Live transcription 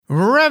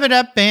Rev it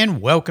up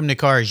and welcome to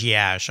Cars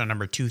Yeah, show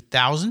number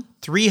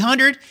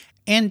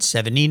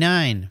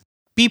 2379.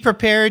 Be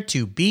prepared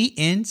to be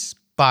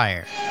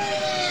inspired.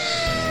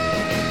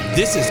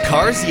 This is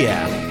Cars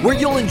Yeah, where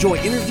you'll enjoy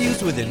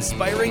interviews with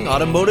inspiring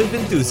automotive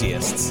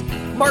enthusiasts.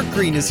 Mark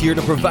Green is here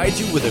to provide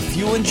you with a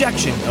fuel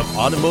injection of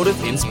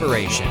automotive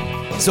inspiration.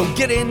 So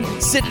get in,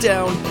 sit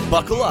down,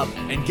 buckle up,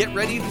 and get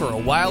ready for a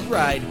wild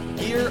ride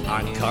here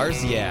on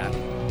Cars Yeah.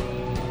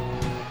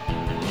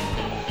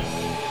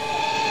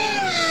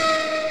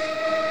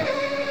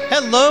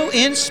 Hello,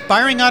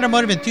 inspiring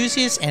automotive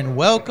enthusiasts, and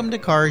welcome to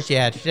Cars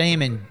Yeah. Today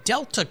I'm in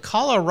Delta,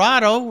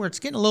 Colorado, where it's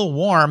getting a little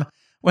warm,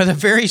 with a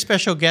very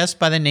special guest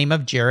by the name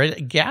of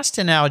Jared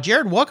Gastineau.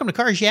 Jared, welcome to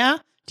Cars Yeah.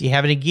 Do you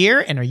have any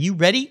gear, and are you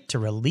ready to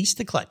release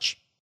the clutch?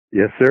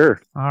 Yes, sir.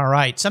 All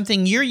right.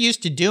 Something you're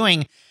used to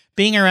doing,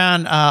 being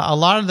around a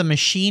lot of the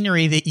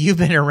machinery that you've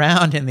been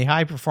around in the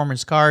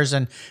high-performance cars,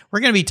 and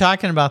we're going to be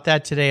talking about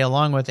that today,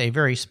 along with a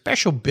very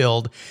special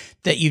build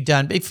that you've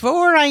done.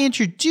 Before I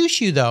introduce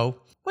you, though,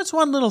 what's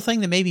one little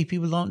thing that maybe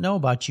people don't know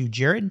about you,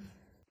 Jared?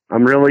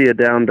 I'm really a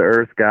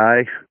down-to-earth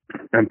guy.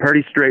 I'm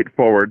pretty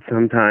straightforward.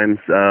 Sometimes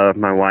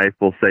my wife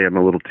will say I'm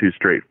a little too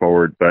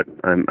straightforward, but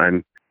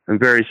I'm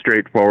very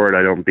straightforward.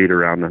 I don't beat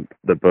around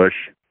the bush,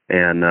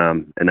 and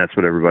that's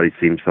what everybody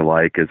seems to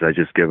like. Is I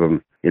just give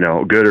them,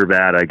 good or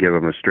bad, I give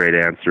them a straight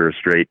answer, a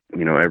straight,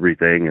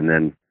 everything, and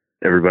then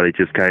everybody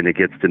just kind of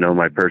gets to know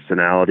my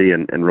personality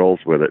and rolls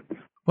with it.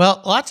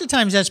 Well, lots of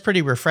times that's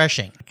pretty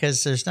refreshing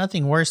because there's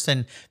nothing worse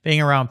than being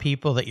around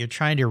people that you're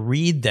trying to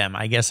read them,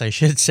 I guess I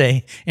should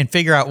say, and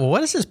figure out, well,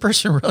 what is this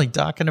person really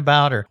talking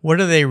about, or what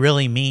do they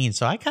really mean?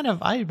 So I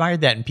admire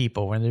that in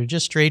people when they're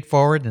just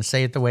straightforward and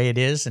say it the way it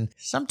is. And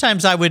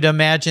sometimes I would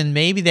imagine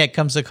maybe that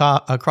comes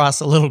across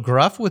a little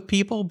gruff with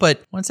people,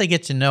 but once they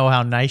get to know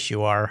how nice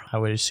you are, I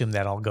would assume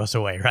that all goes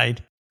away,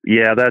 right?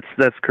 Yeah, that's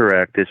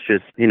correct. It's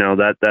just,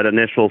 that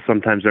initial,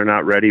 sometimes they're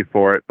not ready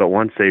for it. But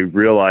once they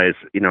realize,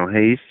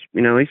 hey,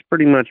 he's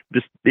pretty much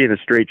just being a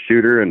straight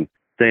shooter and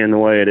staying the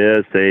way it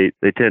is, they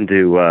tend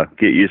to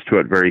get used to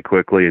it very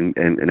quickly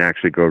and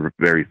actually grow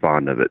very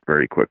fond of it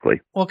very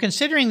quickly. Well,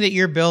 considering that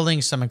you're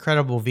building some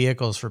incredible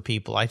vehicles for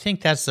people, I think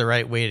that's the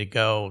right way to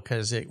go,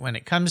 because when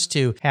it comes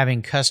to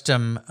having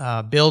custom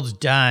builds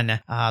done,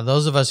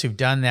 those of us who've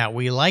done that,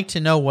 we like to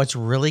know what's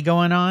really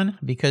going on,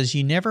 because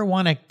you never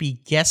want to be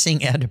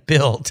guessing at a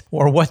build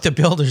or what the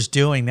builder's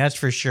doing, that's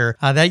for sure.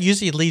 That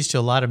usually leads to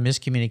a lot of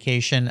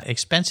miscommunication,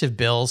 expensive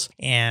bills,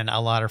 and a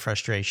lot of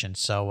frustration.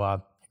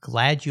 So,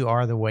 glad you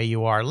are the way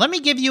you are. Let me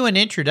give you an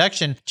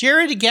introduction.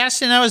 Jared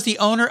Gastineau is the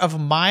owner of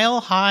Mile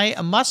High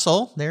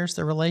Muscle. There's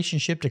the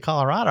relationship to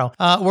Colorado,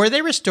 where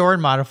they restore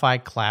and modify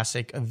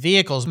classic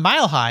vehicles.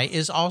 Mile High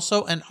is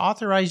also an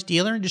authorized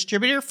dealer and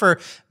distributor for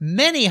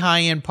many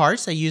high-end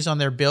parts they use on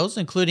their builds,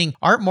 including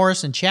Art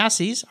Morrison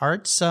Chassis.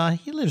 Art's,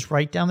 he lives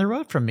right down the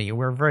road from me.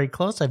 We're very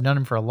close. I've known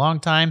him for a long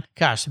time.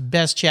 Gosh,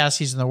 best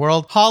chassis in the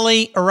world.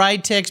 Holly,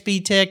 Ride-Tech,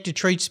 Speed-Tech,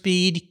 Detroit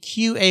Speed,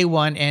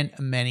 QA1, and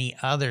many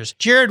others.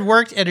 Jared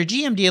worked at a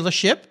GM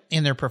dealership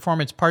in their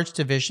performance parts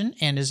division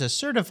and is a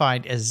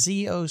certified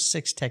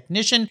Z06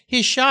 technician.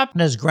 His shop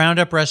does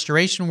ground-up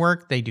restoration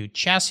work. They do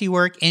chassis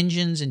work,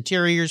 engines,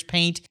 interiors,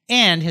 paint,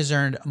 and has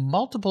earned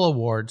multiple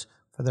awards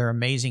for their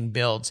amazing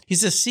builds.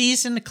 He's a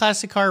seasoned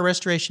classic car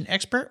restoration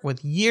expert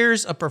with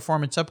years of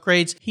performance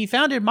upgrades. He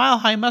founded Mile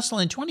High Muscle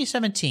in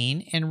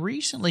 2017 and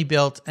recently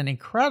built an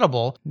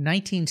incredible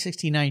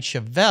 1969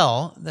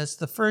 Chevelle that's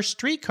the first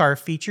streetcar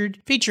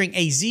featuring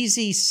a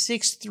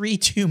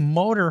ZZ632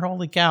 motor.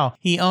 Holy cow.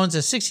 He owns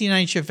a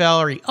 69 Chevelle,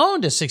 or he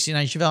owned a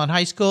 69 Chevelle in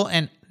high school,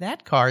 and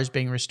that car is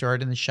being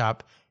restored in the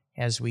shop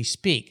as we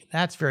speak.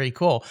 That's very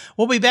cool.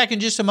 We'll be back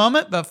in just a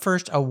moment, but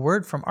first, a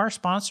word from our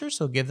sponsors,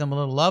 so give them a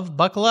little love.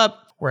 Buckle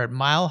up. We're at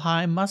Mile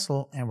High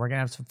Muscle, and we're going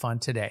to have some fun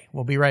today.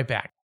 We'll be right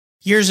back.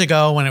 Years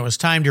ago, when it was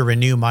time to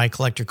renew my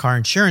collector car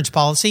insurance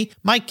policy,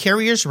 my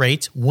carrier's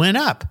rates went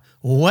up.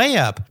 Way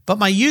up, but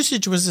my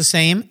usage was the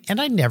same and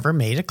I never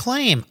made a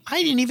claim.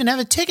 I didn't even have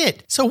a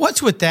ticket. So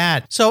what's with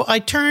that? So I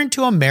turned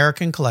to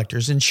American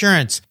Collectors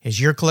Insurance. Has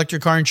your collector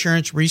car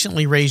insurance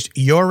recently raised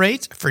your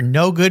rates for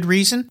no good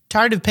reason?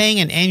 Tired of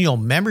paying an annual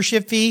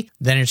membership fee?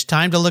 Then it's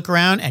time to look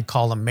around and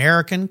call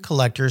American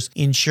Collectors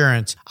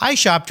Insurance. I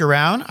shopped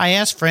around, I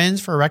asked friends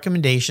for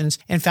recommendations,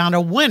 and found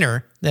a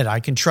winner that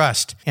I can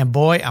trust. And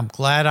boy, I'm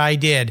glad I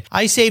did.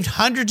 I saved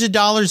hundreds of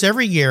dollars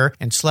every year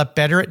and slept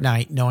better at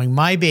night knowing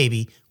my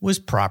baby was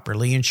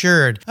properly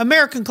insured.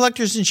 American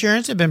Collectors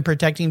Insurance have been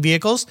protecting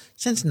vehicles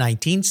since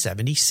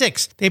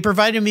 1976. They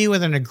provided me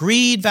with an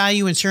agreed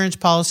value insurance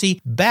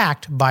policy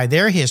backed by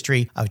their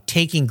history of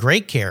taking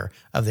great care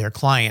of their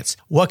clients.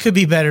 What could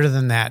be better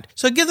than that?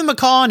 So give them a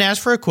call and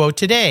ask for a quote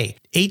today.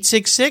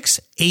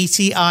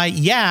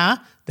 866-ACI-YEAH.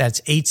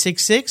 That's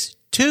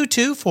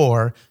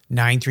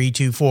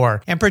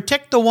 866-224-9324. And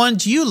protect the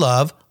ones you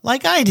love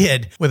like I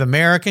did with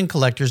American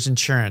Collectors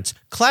Insurance.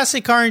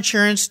 Classic car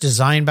insurance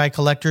designed by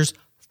collectors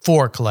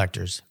for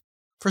collectors.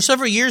 For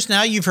several years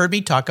now, you've heard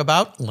me talk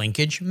about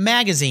Linkage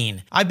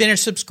Magazine. I've been a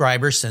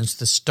subscriber since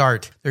the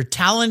start. They're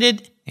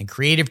talented and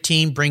creative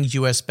team brings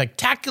you a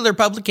spectacular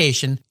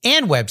publication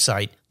and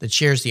website that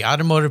shares the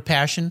automotive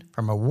passion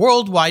from a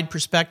worldwide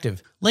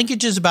perspective.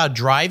 Linkage is about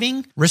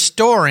driving,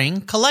 restoring,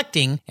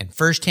 collecting, and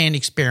first-hand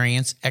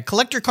experience at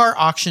collector car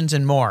auctions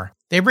and more.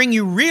 They bring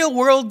you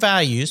real-world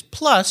values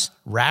plus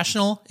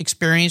rational,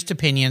 experienced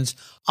opinions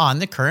on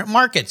the current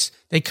markets.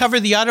 They cover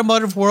the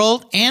automotive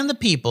world and the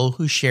people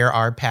who share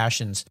our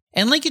passions.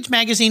 And Linkage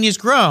Magazine has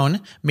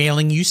grown,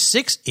 mailing you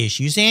 6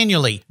 issues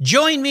annually.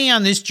 Join me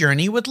on this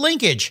journey with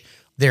Linkage.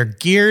 They're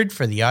geared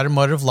for the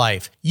automotive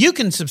life. You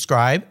can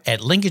subscribe at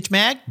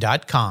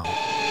linkagemag.com.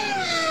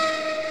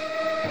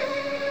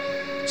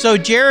 So,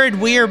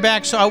 Jared, we are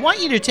back. So I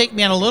want you to take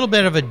me on a little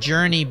bit of a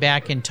journey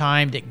back in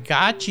time that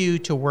got you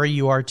to where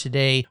you are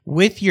today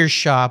with your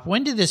shop.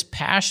 When did this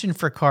passion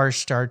for cars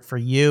start for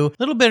you? A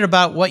little bit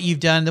about what you've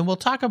done. Then we'll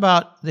talk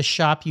about the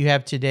shop you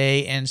have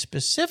today and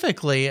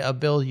specifically a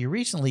build you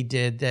recently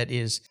did that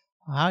is,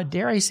 how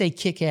dare I say,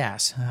 kick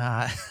ass.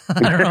 I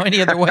don't know any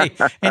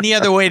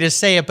other way to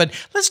say it. But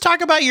let's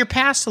talk about your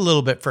past a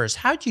little bit first.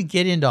 How'd you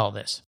get into all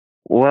this?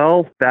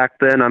 Well, back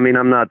then, I mean,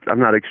 I'm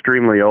not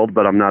extremely old,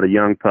 but I'm not a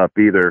young pup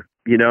either.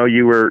 You know,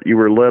 you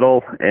were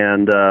little,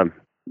 and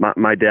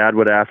my dad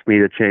would ask me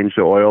to change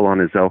the oil on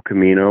his El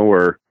Camino,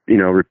 or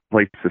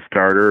replace the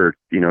starter,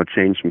 or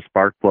change some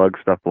spark plugs,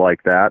 stuff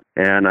like that.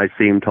 And I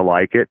seemed to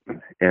like it.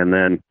 And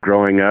then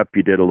growing up,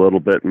 you did a little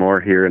bit more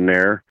here and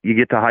there. You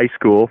get to high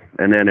school,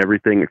 and then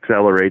everything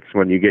accelerates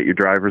when you get your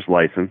driver's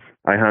license.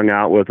 I hung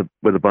out with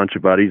a bunch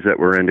of buddies that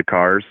were into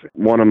cars.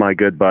 One of my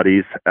good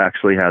buddies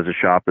actually has a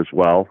shop as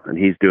well, and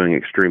he's doing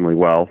extremely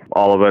well.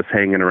 All of us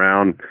hanging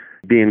around,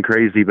 being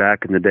crazy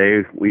back in the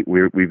day,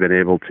 we've been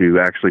able to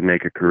actually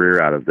make a career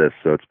out of this,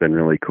 so it's been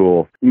really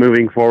cool.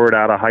 Moving forward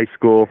out of high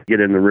school, get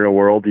in the real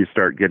world, you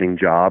start getting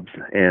jobs,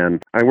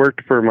 and I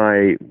worked for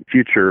my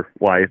future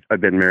wife.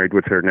 I've been married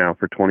with her now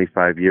for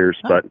 25 years.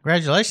 But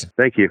congratulations.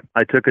 Thank you.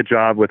 I took a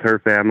job with her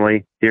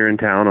family here in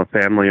town, a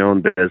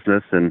family-owned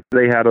business, and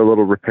they had a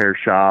little repair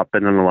shop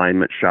and an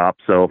alignment shop,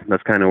 so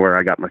that's kind of where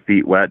I got my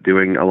feet wet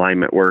doing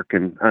alignment work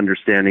and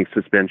understanding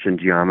suspension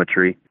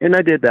geometry. And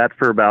I did that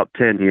for about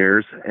 10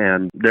 years,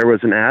 and there was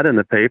an ad in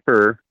the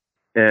paper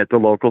at the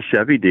local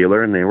Chevy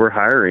dealer, and they were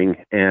hiring,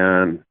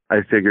 and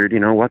I figured,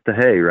 what the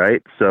hey,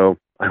 right? So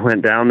I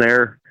went down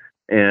there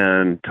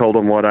and told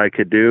them what I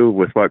could do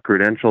with what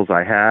credentials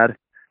I had,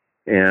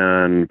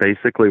 and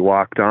basically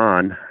walked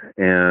on.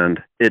 And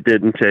it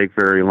didn't take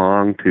very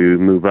long to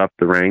move up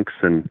the ranks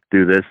and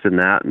do this and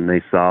that. And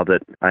they saw that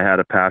I had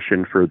a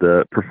passion for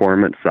the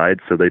performance side,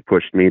 so they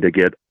pushed me to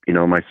get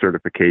my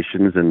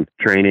certifications and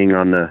training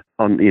on the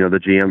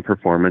GM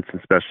performance,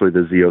 especially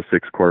the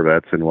Z06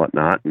 Corvettes and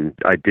whatnot. And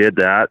I did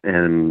that,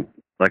 and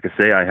like I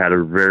say, I had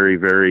a very,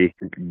 very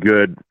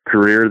good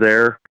career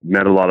there.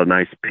 Met a lot of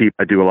nice people.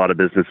 I do a lot of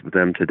business with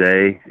them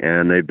today,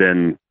 and they've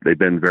been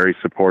very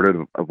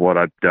supportive of what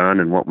I've done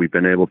and what we've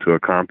been able to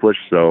accomplish.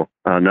 So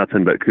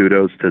nothing but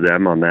kudos to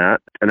them on that.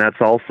 And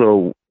that's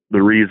also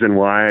the reason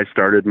why I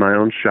started my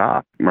own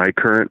shop. My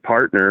current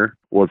partner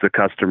was a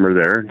customer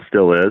there and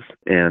still is,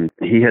 and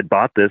he had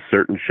bought this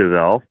certain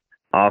Chevelle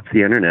off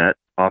the internet,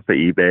 off of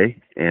eBay,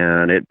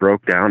 and it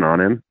broke down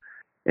on him.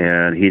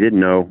 And he didn't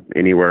know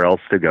anywhere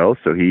else to go,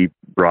 so he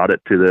brought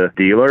it to the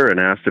dealer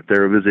and asked if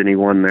there was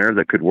anyone there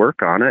that could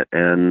work on it,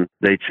 and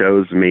they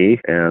chose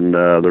me, and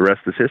the rest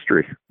is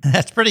history.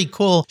 That's pretty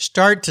cool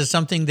start to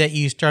something that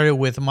you started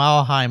with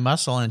Mile High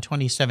Muscle in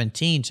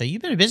 2017. So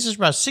you've been in business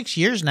for about 6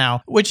 years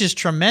now, which is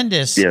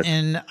tremendous. Yes.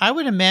 And I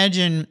would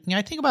imagine,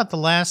 I think about the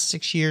last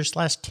 6 years,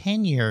 last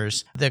 10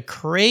 years, the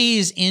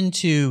craze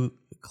into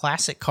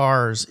classic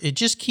cars, it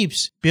just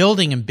keeps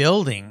building and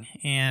building.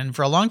 And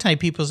for a long time,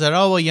 people said,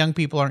 oh, well, young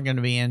people aren't going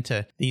to be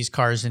into these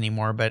cars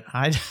anymore. But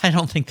I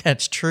don't think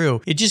that's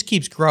true. It just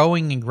keeps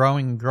growing and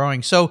growing and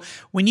growing. So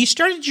when you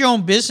started your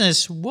own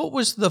business, what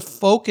was the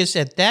focus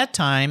at that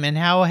time? And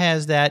how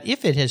has that,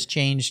 if it has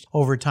changed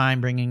over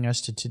time, bringing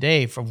us to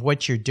today from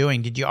what you're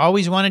doing? Did you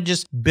always want to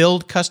just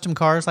build custom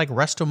cars like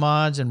resto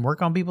mods and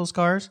work on people's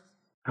cars?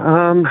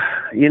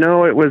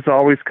 It was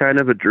always kind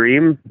of a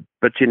dream,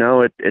 but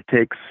it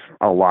takes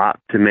a lot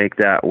to make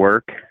that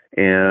work.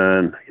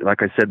 And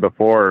like I said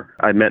before,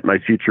 I met my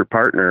future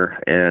partner,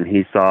 and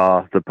he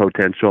saw the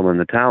potential and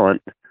the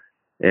talent.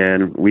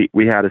 And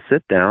we had a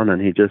sit down,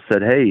 and he just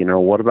said, hey,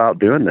 what about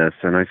doing this?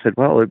 And I said,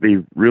 well, it'd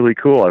be really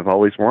cool. I've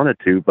always wanted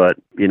to, but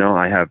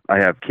I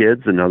have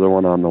kids, another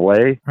one on the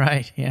way.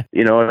 Right. Yeah.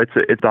 It's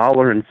a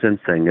dollar and cent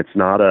thing. It's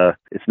not a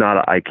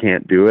I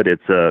can't do it.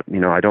 It's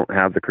I don't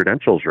have the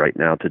credentials right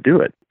now to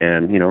do it.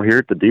 And here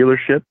at the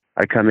dealership,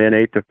 I come in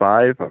 8 to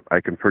 5.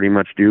 I can pretty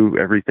much do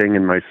everything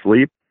in my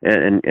sleep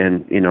and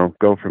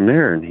go from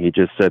there. And he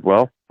just said,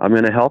 well, I'm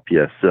going to help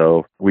you.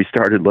 So we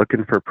started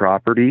looking for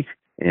property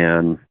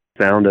and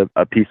found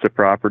a piece of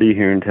property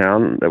here in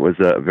town that was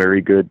a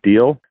very good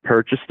deal,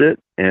 purchased it,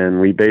 and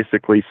we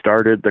basically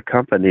started the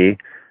company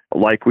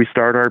like we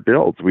start our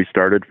builds. We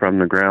started from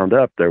the ground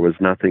up. There was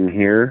nothing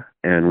here,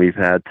 and we've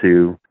had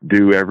to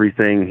do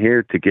everything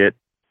here to get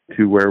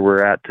to where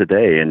we're at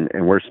today.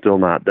 And we're still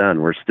not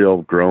done. We're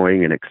still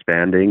growing and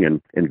expanding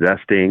and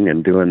investing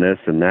and doing this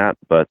and that.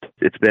 But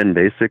it's been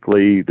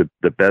basically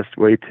the best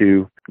way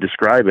to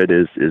describe it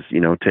is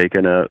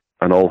taking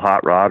an old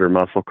hot rod or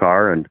muscle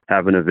car and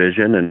having a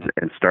vision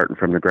and starting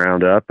from the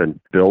ground up and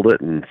build it,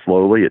 and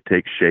slowly it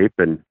takes shape,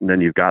 and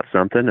then you've got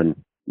something. And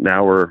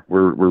now we're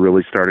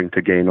really starting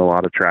to gain a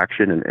lot of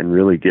traction and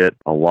really get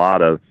a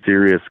lot of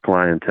serious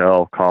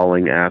clientele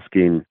calling,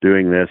 asking,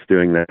 doing this,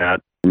 doing that.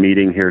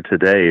 Meeting here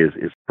today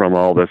is from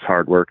all this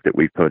hard work that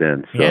we put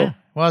in. So. Yeah.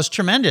 Well, it's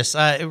tremendous.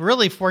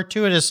 Really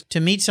fortuitous to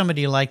meet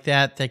somebody like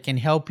that can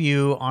help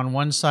you on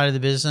one side of the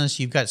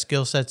business. You've got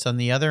skill sets on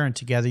the other, and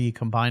together you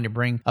combine to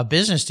bring a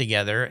business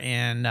together.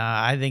 And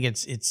I think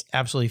it's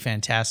absolutely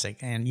fantastic.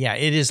 And yeah,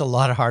 it is a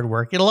lot of hard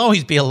work. It'll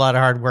always be a lot of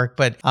hard work,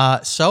 but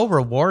so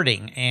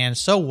rewarding and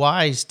so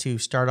wise to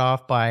start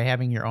off by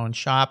having your own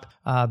shop,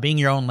 being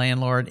your own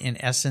landlord in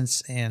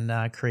essence,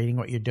 and creating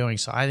what you're doing.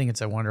 So I think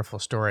it's a wonderful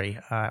story.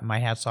 My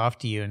hat's off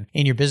to you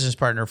and your business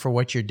partner for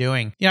what you're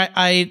doing.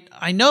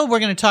 I know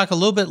we're going to talk a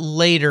little bit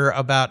later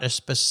about a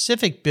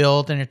specific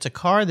build, and it's a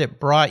car that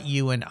brought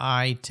you and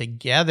I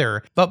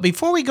together. But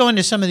before we go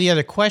into some of the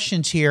other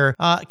questions here,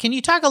 can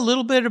you talk a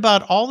little bit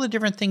about all the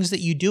different things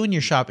that you do in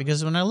your shop?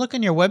 Because when I look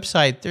on your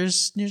website,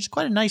 there's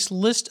quite a nice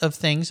list of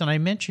things, and I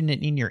mentioned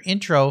it in your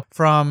intro,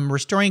 from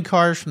restoring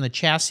cars from the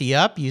chassis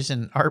up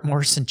using Art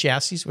Morrison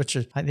chassis, which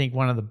is, I think,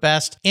 one of the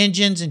best.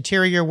 Engines,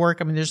 interior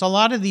work. I mean, there's a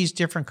lot of these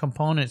different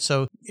components.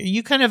 So are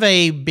you kind of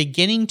a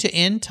beginning to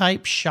end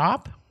type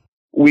shop?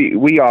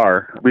 We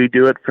are. We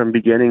do it from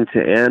beginning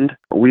to end.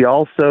 We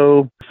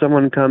also,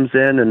 someone comes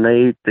in and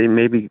they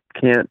maybe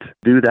can't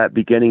do that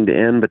beginning to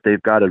end, but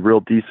they've got a real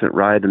decent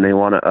ride and they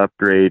want to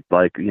upgrade,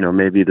 like,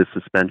 maybe the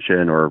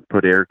suspension or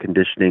put air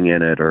conditioning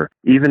in it, or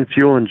even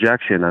fuel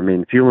injection. I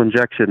mean, fuel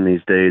injection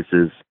these days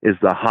is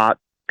the hot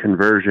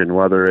conversion,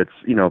 whether it's,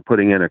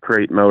 putting in a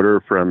crate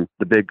motor from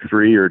the big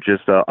three or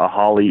just a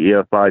Holley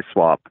EFI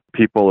swap.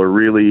 People are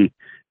really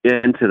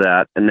into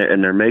that, and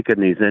they're making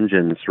these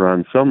engines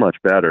run so much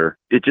better.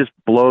 It just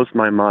blows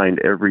my mind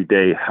every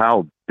day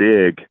how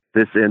big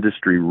this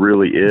industry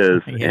really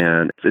is,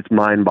 and it's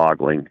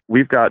mind-boggling.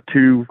 We've got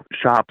 2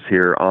 shops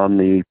here on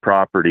the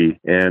property,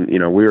 and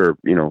we're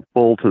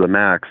full to the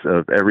max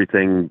of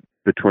everything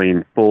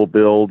between full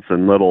builds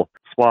and little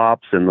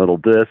swaps and little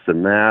this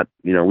and that.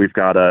 We've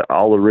got a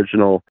all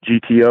original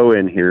GTO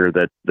in here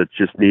that's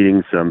just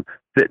needing some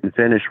fit and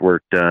finish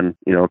work done,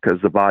 because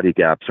the body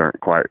gaps aren't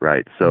quite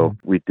right. So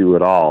we do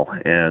it all,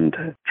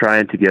 and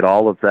trying to get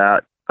all of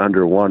that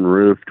under one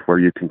roof where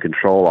you can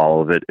control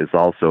all of it is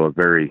also a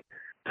very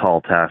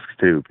tall task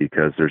too,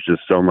 because there's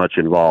just so much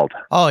involved.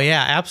 Oh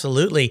yeah,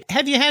 absolutely.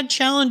 Have you had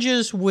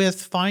challenges with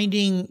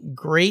finding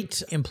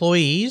great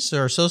employees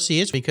or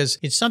associates? Because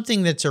it's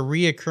something that's a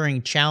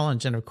reoccurring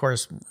challenge. And of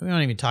course, we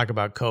don't even talk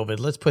about COVID.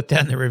 Let's put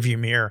that in the rearview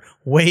mirror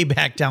way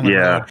back down the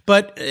road.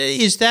 But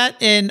is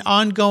that an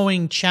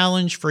ongoing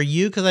challenge for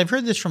you? Because I've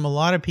heard this from a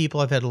lot of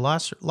people. I've had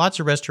lots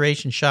of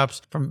restoration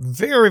shops, from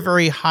very,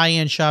 very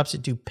high-end shops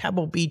that do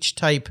Pebble Beach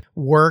type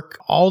work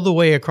all the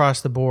way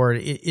across the board.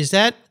 Is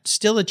that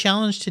still a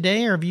challenge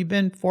today, or have you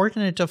been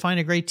fortunate to find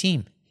a great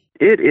team?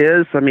 It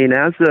is. I mean,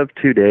 as of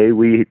today,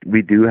 we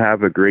do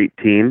have a great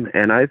team,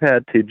 and I've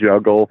had to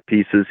juggle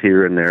pieces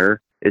here and there.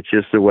 It's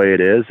just the way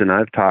it is. And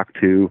I've talked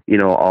to,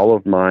 all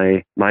of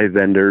my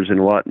vendors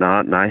and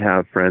whatnot, and I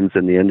have friends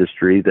in the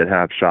industry that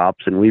have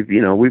shops, and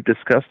we've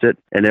discussed it,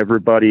 and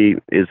everybody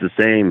is the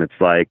same. It's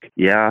like,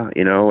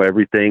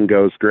 everything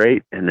goes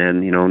great. And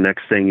then,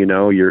 next thing you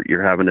know,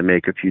 you're having to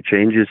make a few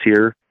changes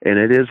here. And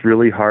it is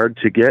really hard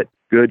to get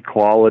good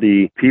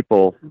quality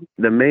people.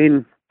 The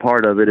main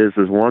part of it is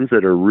ones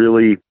that are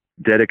really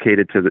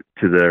dedicated to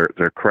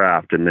their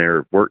craft and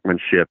their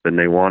workmanship, and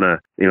they want to,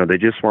 they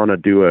just want to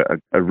do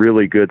a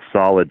really good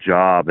solid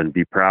job and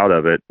be proud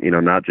of it,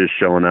 not just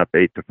showing up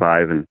 8 to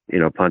 5 and,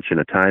 punching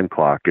a time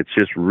clock. It's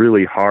just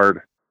really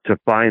hard to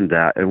find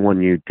that. And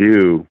when you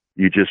do,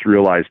 you just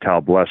realize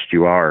how blessed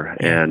you are.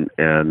 And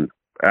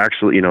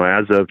actually,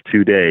 as of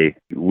today,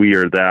 we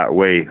are that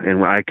way.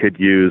 And I could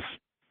use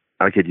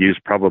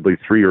probably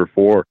 3 or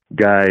 4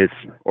 guys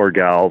or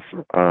gals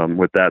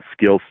with that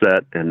skill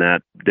set and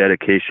that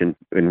dedication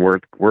and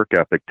work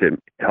ethic to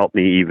help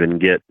me even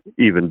get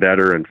even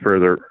better and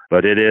further.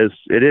 But it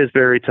is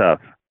very tough.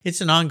 It's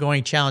an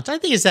ongoing challenge. I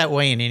think it's that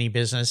way in any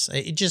business.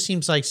 It just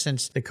seems like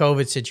since the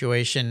COVID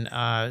situation,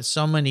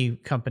 so many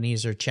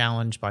companies are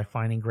challenged by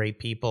finding great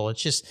people.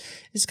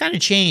 It's kind of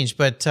changed,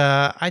 but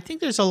I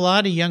think there's a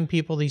lot of young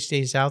people these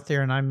days out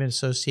there, and I've been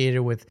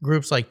associated with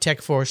groups like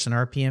Tech Force and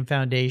RPM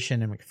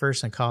Foundation and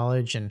McPherson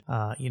College, and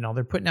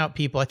they're putting out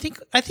people. I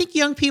think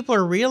young people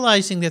are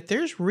realizing that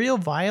there's real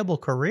viable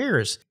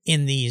careers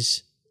in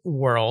these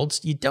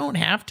worlds. You don't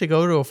have to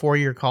go to a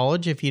 4-year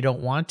college if you don't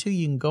want to.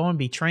 You can go and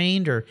be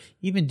trained, or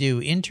even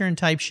do intern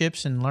type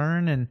ships and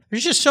learn. And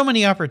there's just so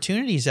many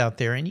opportunities out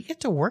there, and you get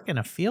to work in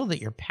a field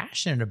that you're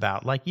passionate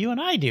about, like you and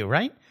I do,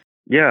 right?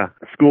 Yeah,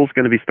 school's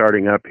going to be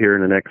starting up here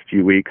in the next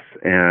few weeks,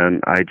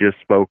 and I just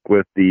spoke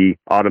with the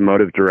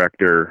automotive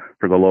director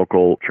for the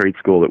local trade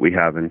school that we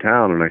have in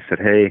town, and I said,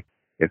 hey,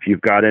 if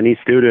you've got any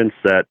students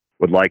that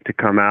would like to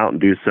come out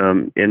and do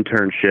some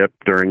internship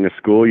during the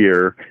school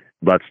year,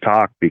 let's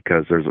talk,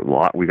 because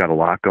we got a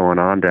lot going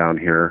on down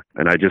here.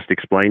 And I just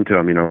explained to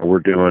them, we're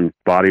doing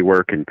body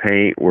work and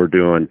paint, we're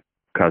doing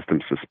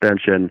custom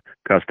suspension,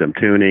 custom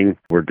tuning.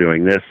 We're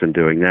doing this and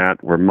doing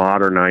that. We're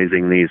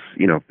modernizing these,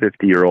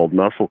 50-year-old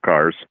muscle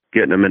cars,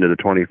 getting them into the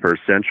 21st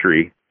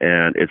century.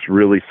 And it's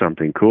really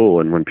something cool.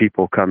 And when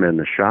people come in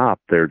the shop,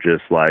 they're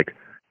just like,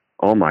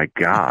 oh my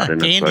God. And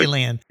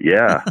Candyland.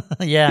 Yeah.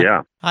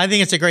 Yeah. I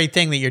think it's a great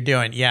thing that you're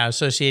doing. Yeah.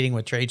 Associating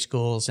with trade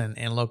schools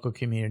and local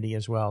community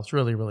as well. It's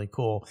really, really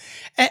cool.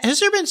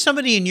 Has there been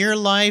somebody in your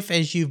life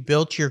as you've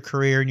built your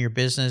career and your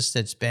business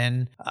that's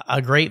been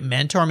a great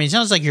mentor? I mean, it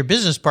sounds like your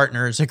business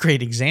partner is a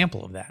great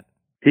example of that.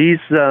 He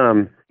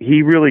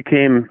really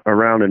came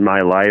around in my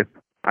life.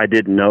 I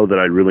didn't know that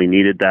I really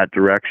needed that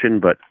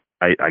direction, but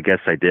I guess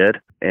I did.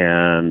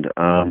 And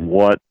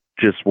what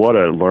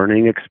a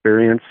learning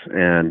experience,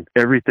 and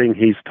everything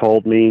he's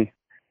told me,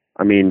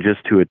 I mean,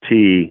 just to a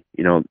T,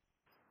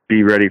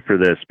 be ready for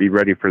this, be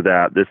ready for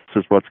that. This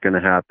is what's going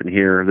to happen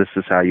here. This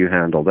is how you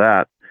handle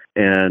that.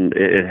 And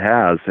it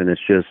has, and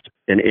it's just,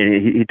 and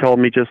he told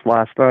me just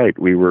last night,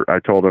 I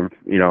told him,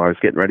 I was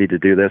getting ready to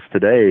do this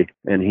today.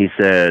 And he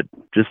said,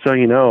 just so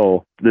you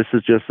know, this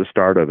is just the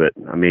start of it.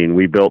 I mean,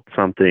 we built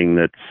something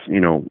that's,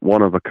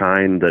 one of a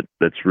kind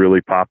that's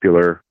really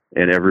popular,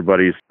 and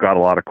everybody's got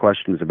a lot of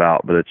questions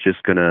about, but it's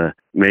just going to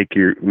make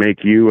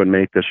you and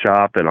make the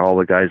shop and all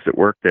the guys that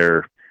work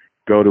there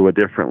go to a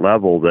different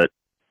level. That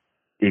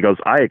he goes,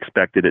 I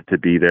expected it to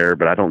be there,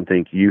 but I don't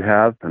think you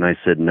have. And I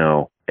said,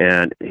 no.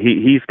 And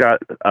he's got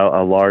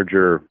a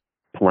larger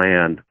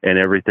plan, and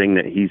everything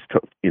that he's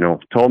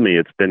told me,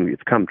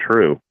 it's come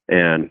true.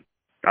 And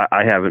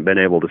I haven't been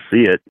able to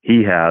see it.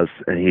 He has,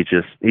 and he's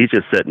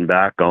just sitting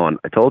back going,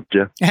 I told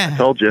you.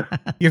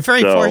 You're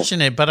very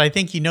fortunate, but I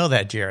think you know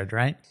that, Jared,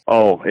 right?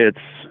 Oh, it's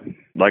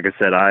like I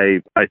said,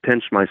 I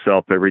pinch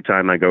myself every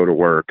time I go to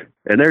work.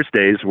 And there's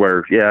days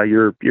where, yeah,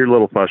 you're a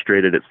little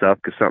frustrated at stuff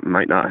because something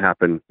might not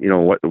happen,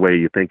 the way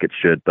you think it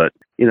should. But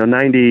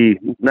 98%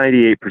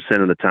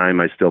 of the time,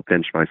 I still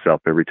pinch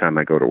myself every time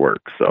I go to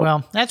work. So,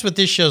 well, that's what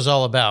this show's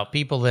all about.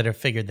 People that have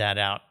figured that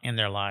out in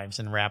their lives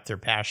and wrap their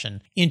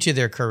passion into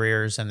their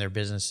careers and their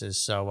businesses.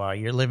 So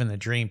you're living the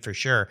dream for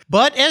sure.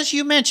 But as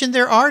you mentioned,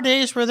 there are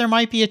days where there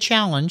might be a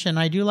challenge, and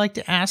I do like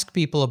to ask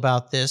people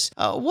about this.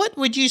 What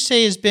would you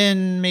say has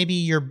been maybe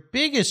your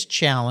biggest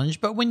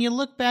challenge, but when you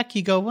look back,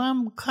 you go, well,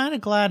 I'm kind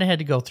of glad I had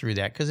to go through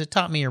that because it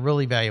taught me a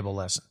really valuable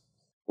lesson?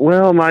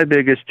 Well, my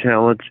biggest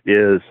challenge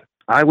is,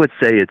 I would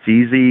say it's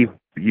easy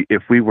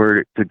if we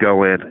were to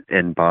go in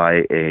and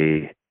buy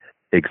a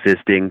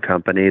existing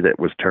company that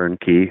was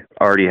turnkey,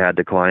 already had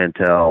the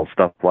clientele,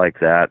 stuff like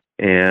that,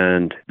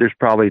 and there's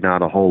probably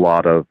not a whole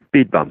lot of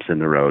speed bumps in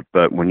the road.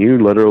 But when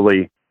you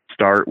literally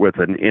start with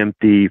an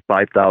empty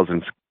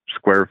 5,000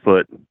 square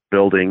foot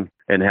building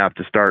and have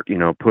to start,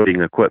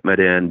 putting equipment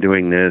in,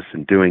 doing this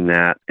and doing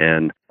that,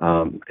 and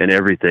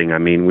everything. I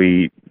mean,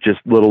 we just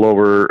little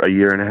over a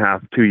year and a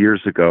half, 2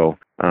 years ago,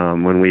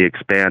 when we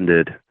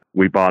expanded,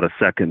 we bought a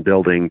second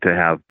building to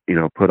have,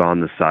 put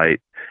on the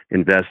site,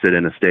 invested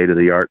in a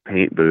state-of-the-art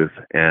paint booth.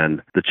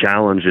 And the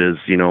challenge is,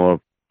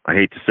 I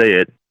hate to say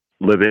it,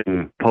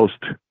 living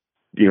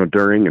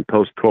during and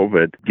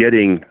post-COVID,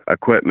 getting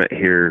equipment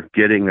here,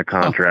 getting the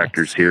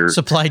contractors here,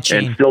 supply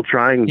chain,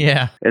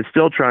 and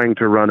still trying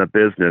to run a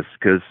business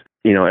because,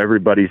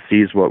 everybody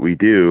sees what we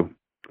do.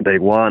 They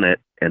want it,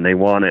 and they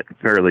want it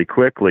fairly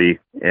quickly.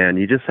 And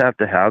you just have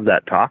to have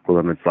that talk with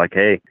them. It's like,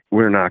 hey,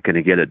 we're not going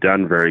to get it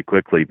done very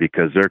quickly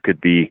because there could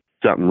be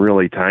something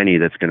really tiny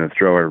that's going to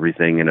throw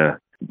everything in a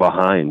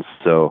behind.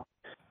 So,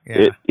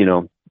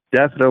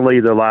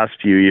 definitely the last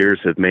few years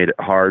have made it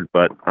hard,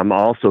 but I'm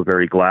also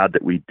very glad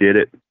that we did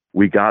it.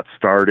 We got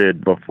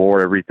started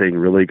before everything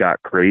really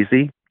got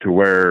crazy to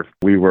where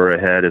we were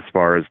ahead as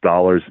far as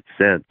dollars and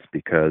cents,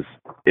 because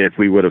if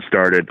we would have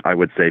started, I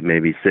would say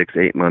maybe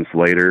 6-8 months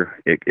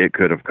later, it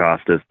could have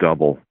cost us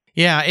double.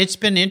 Yeah, it's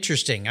been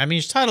interesting. I mean,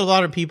 it's taught a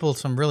lot of people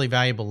some really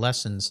valuable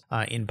lessons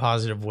in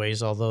positive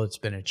ways, although it's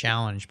been a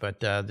challenge. But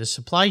the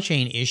supply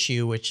chain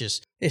issue, which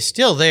is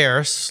still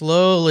there,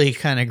 slowly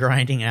kind of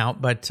grinding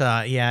out. But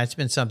it's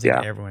been something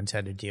that everyone's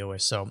had to deal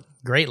with. So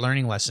great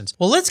learning lessons.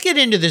 Well, let's get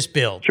into this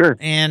build. Sure.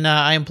 And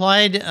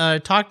I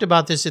talked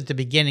about this at the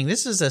beginning.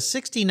 This is a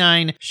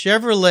 69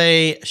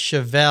 Chevrolet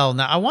Chevelle.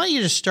 Now, I want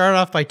you to start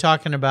off by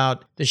talking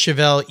about the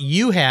Chevelle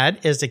you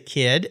had as a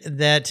kid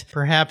that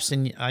perhaps,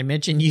 and I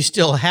mentioned you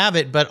still have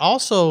it, but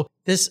also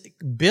this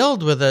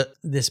build with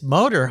this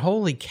motor,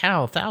 holy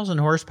cow, 1,000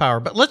 horsepower.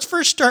 But let's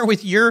first start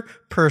with your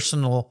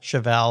personal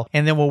Chevelle,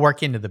 and then we'll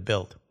work into the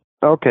build.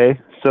 Okay.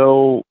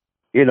 So,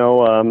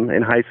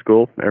 in high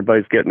school,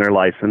 everybody's getting their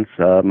license.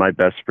 My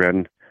best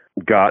friend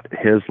got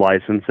his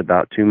license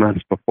about 2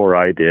 months before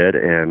I did,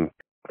 and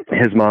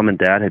his mom and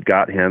dad had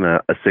got him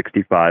a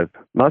 65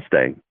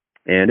 Mustang.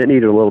 and it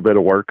needed a little bit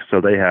of work.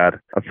 So they had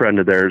a friend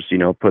of theirs,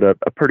 put a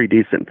pretty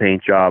decent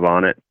paint job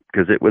on it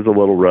because it was a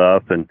little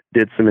rough, and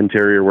did some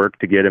interior work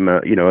to get him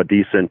a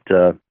decent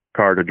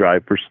car to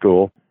drive for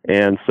school.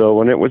 And so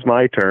when it was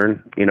my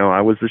turn,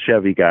 I was the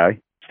Chevy guy,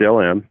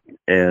 still am.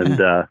 And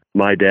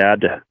my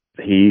dad,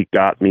 he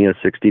got me a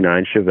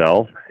 69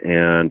 Chevelle,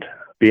 and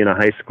being a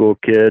high school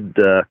kid,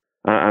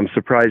 I'm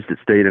surprised it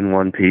stayed in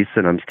one piece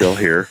and I'm still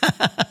here.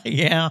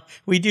 Yeah,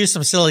 we do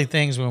some silly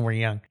things when we're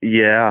young.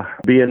 Yeah,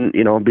 being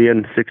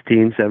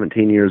 16,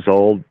 17 years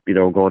old,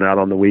 going out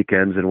on the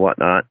weekends and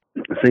whatnot.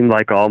 It seemed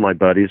like all my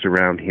buddies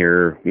around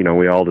here,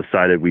 we all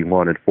decided we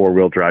wanted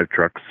four-wheel drive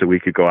trucks so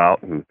we could go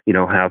out and,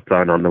 have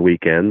fun on the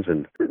weekends.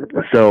 And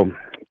so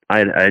I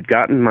had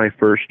gotten my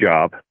first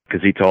job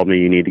because he told me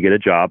you need to get a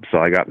job. So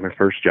I got my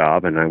first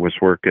job, and I was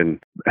working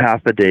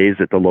half the days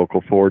at the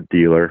local Ford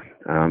dealer,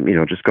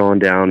 just going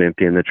down,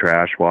 emptying the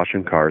trash,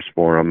 washing cars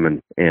for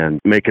them,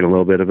 and making a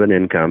little bit of an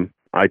income.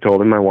 I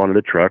told him I wanted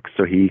a truck,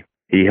 so he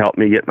helped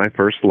me get my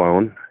first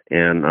loan.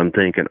 And I'm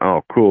thinking,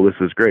 oh, cool, this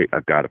is great.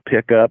 I've got a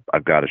pickup,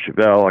 I've got a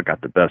Chevelle, I got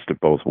the best of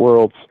both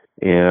worlds.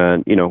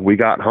 And, we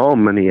got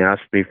home and he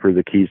asked me for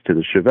the keys to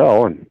the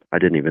Chevelle, and I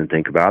didn't even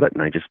think about it.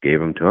 And I just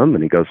gave them to him,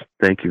 and he goes,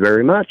 "Thank you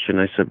very much."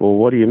 And I said, "Well,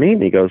 what do you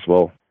mean?" He goes,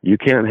 "Well, you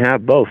can't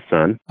have both,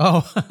 son."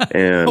 Oh,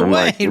 and I'm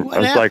wait, I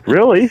was like,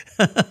 really?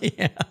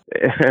 Yeah.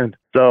 And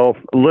so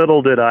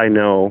little did I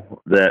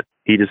know that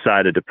he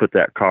decided to put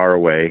that car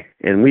away.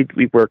 And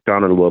we worked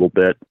on it a little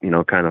bit,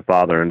 kind of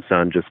father and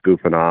son just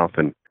goofing off.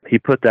 And he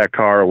put that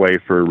car away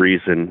for a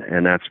reason,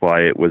 and that's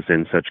why it was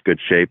in such good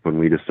shape when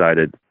we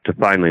decided to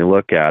finally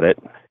look at it.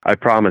 I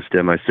promised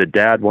him, I said,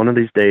 "Dad, one of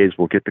these days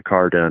we'll get the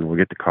car done. We'll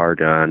get the car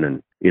done."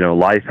 And,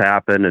 life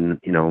happened, and,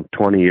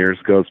 20 years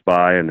goes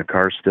by and the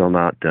car's still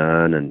not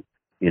done. And,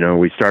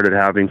 we started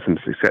having some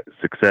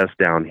success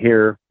down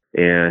here.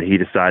 And he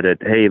decided,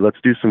 "Hey, let's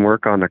do some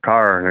work on the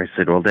car." And I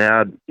said, "Well,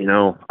 Dad,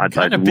 I'd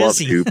love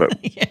to,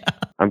 but yeah.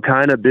 I'm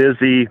kind of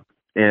busy.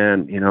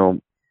 And,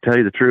 tell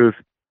you the truth,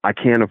 I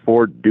can't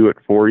afford to do it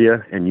for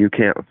you, and you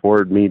can't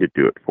afford me to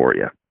do it for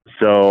you."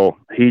 So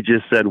he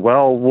just said,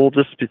 "Well, we'll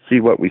just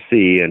see what we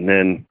see." And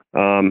then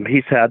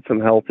he's had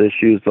some health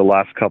issues the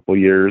last couple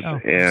years.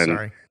 Oh, and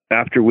sorry.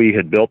 After we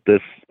had built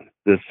this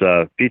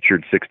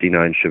featured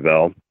 69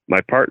 Chevelle, my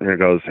partner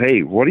goes,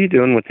 "Hey, what are you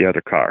doing with the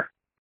other car?"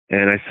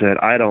 And I said,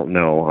 "I don't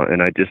know."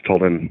 And I just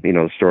told him,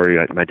 the story.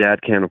 My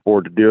dad can't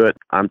afford to do it.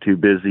 I'm too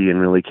busy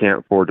and really can't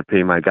afford to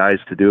pay my guys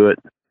to do it.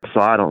 So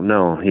I don't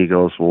know. He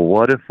goes, "Well,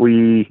 what if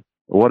we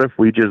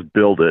just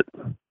build it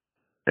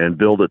and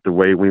build it the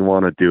way we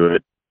want to do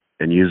it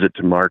and use it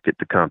to market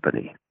the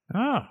company?"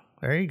 Oh,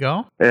 there you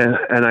go. And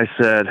I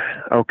said,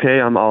 "Okay,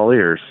 I'm all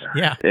ears."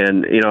 Yeah.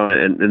 And,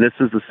 and this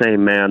is the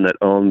same man that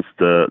owns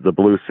the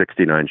blue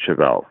 69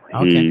 Chevelle.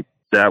 Okay.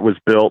 That was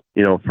built,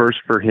 first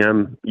for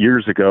him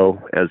years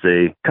ago as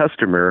a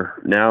customer.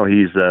 Now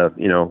he's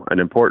an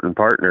important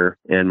partner.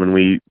 And when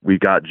we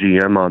got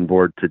GM on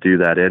board to do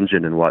that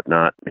engine and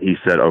whatnot, he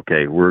said,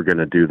 "Okay, we're going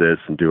to do this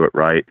and do it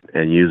right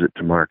and use it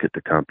to market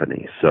the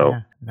company." So,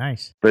 yeah,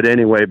 nice. But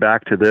anyway,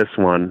 back to this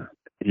one,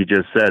 he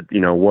just said,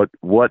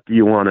 what do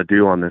you want to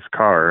do on this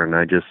car? And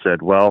I just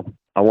said, well,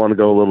 I want to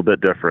go a little bit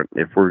different.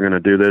 If we're going to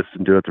do this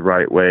and do it the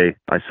right way,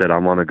 I said, I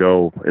want to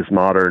go as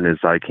modern as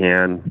I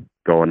can,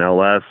 go an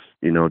LS,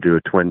 do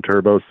a twin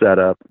turbo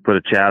setup, put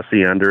a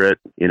chassis under it,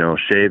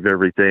 shave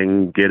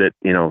everything, get it,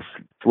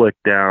 slick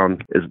down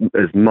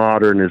as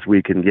modern as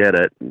we can get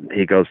it.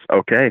 He goes,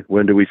 "Okay,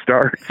 when do we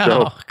start?"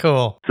 Oh,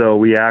 cool. So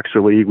we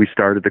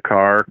started the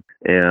car,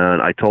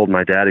 and I told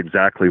my dad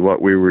exactly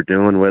what we were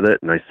doing with it.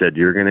 And I said,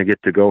 "You're going to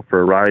get to go for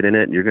a ride in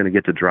it, and you're going to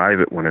get to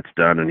drive it when it's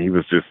done." And he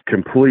was just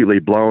completely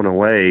blown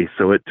away.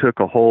 So it took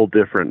a whole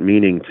different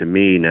meaning to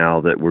me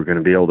now that we're going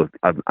to be able to,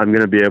 I'm going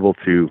to be able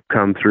to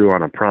come through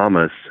on a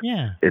promise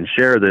and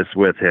share this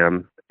with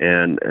him.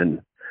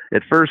 And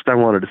at first I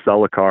wanted to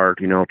sell a car,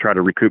 try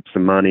to recoup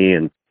some money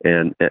and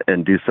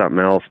do something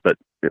else. But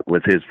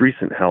with his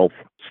recent health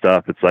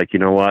stuff, it's like,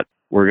 what?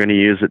 We're going to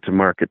use it to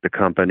market the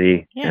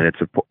company, and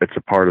it's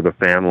a part of the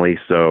family,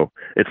 so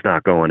it's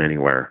not going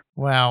anywhere.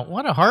 Wow,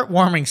 what a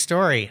heartwarming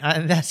story.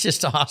 That's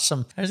just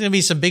awesome. There's going to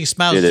be some big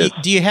smiles.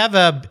 Do you have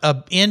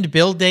a end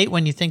build date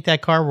when you think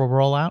that car will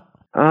roll out?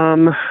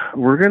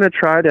 We're going to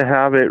try to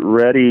have it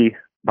ready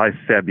by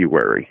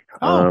February.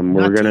 Oh,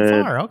 not too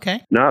far.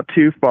 Okay. Not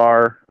too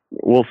far.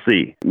 We'll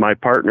see. My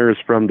partner is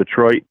from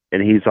Detroit,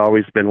 and he's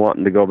always been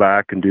wanting to go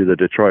back and do the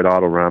Detroit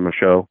Autorama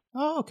show.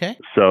 Oh, okay.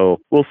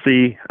 So we'll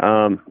see.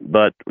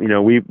 But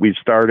we've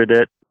started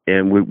it,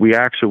 and we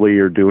actually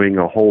are doing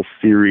a whole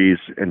series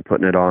and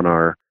putting it on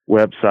our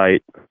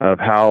website of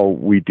how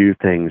we do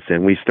things.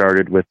 And we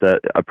started with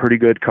a pretty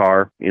good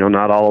car.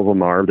 Not all of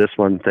them are. This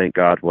one, thank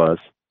God, was.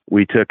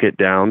 We took it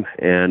down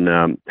and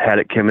had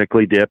it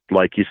chemically dipped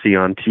like you see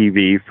on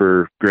TV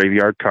for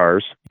graveyard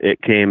cars.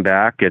 It came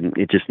back and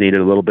it just needed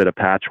a little bit of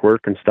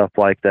patchwork and stuff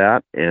like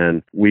that.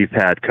 And we've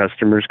had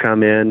customers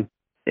come in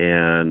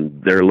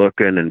and they're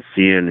looking and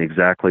seeing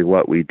exactly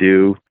what we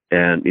do.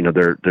 And,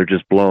 they're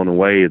just blown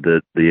away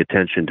the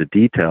attention to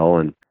detail.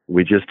 And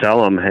we just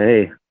tell them,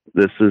 hey,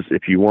 this is,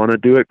 if you want to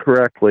do it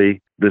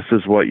correctly, this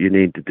is what you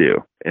need to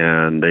do.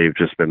 And they've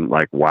just been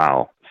like,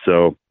 wow.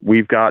 So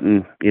we've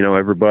gotten,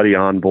 everybody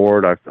on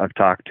board. I've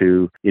talked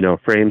to,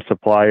 frame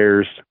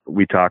suppliers.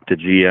 We talked to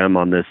GM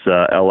on this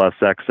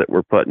LSX that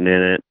we're putting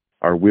in it,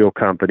 our wheel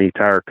company,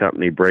 tire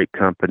company, brake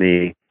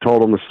company,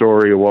 told them the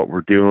story of what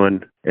we're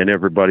doing, and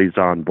everybody's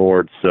on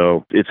board.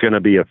 So it's going to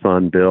be a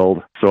fun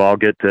build. So I'll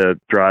get to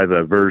drive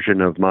a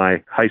version of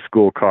my high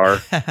school car.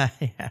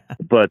 Yeah.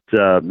 But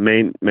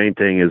main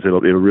thing is it'll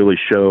really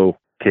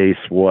showcase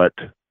what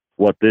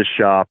this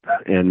shop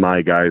and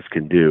my guys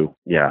can do.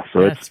 Yeah.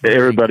 So That's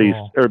everybody's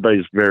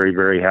very,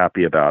 very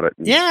happy about it.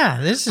 Yeah,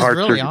 this is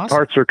really awesome.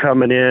 Parts are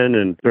coming in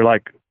and they're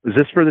like, is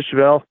this for the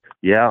Chevelle?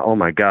 Yeah. Oh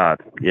my God.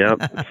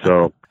 Yep.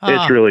 So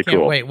it's really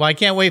cool. Wait. Well, I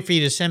can't wait for you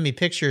to send me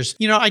pictures.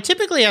 I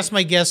typically ask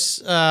my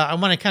guests, I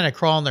want to kind of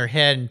crawl in their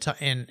head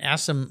and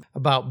ask them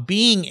about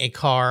being a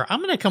car.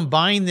 I'm going to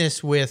combine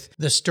this with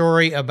the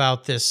story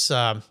about this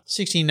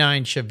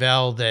 69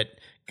 Chevelle that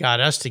got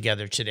us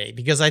together today,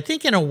 because I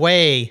think in a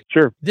way,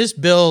 sure, this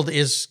build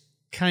is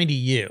kind of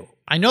you.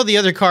 I know the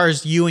other car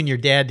is you and your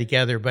dad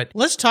together, but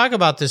let's talk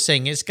about this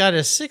thing. It's got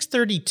a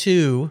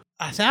 632,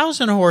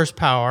 1,000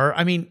 horsepower.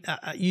 I mean,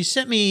 you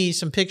sent me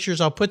some pictures.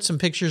 I'll put some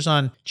pictures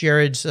on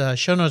Jared's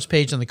show notes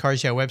page on the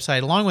Cars Yeah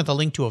website, along with a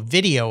link to a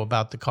video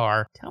about the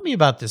car. Tell me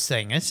about this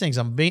thing. This thing's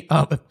a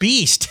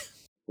beast.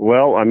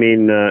 Well, I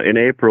mean, in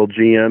April,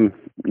 GM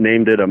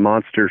named it a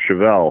monster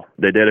Chevelle.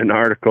 They did an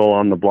article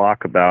on the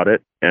block about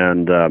it.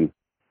 And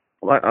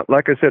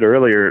like I said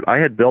earlier, I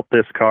had built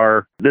this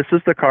car. This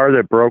is the car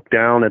that broke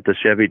down at the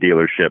Chevy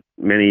dealership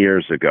many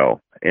years ago.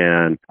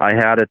 And I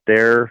had it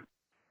there.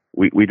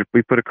 We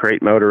put a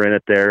crate motor in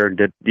it there, and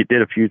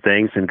did a few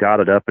things and got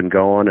it up and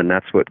going. And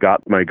that's what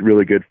got my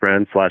really good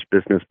friend /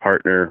 business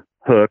partner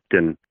hooked.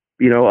 And,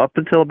 up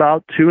until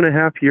about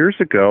 2.5 years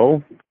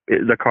ago,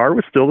 the car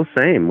was still the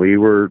same. We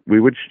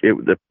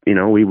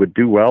would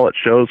do well at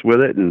shows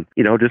with it, and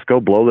just go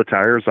blow the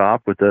tires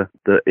off with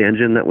the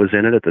engine that was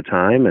in it at the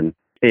time. And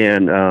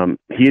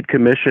he had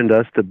commissioned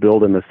us to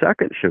build him a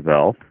second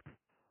Chevelle,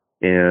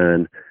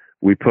 and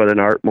we put an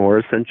Art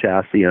Morrison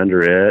chassis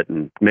under it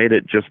and made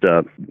it just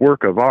a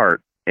work of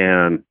art.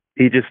 And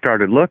he just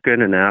started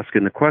looking and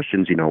asking the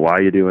questions. Why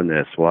are you doing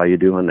this? Why are you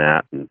doing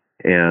that?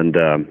 And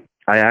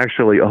I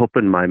actually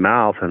opened my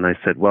mouth and I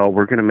said, well,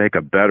 we're going to make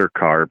a better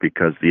car,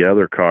 because the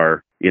other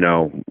car,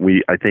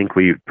 I think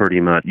we've pretty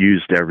much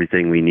used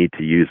everything we need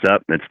to use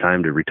up, and it's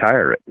time to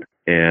retire it.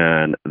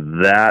 And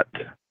that,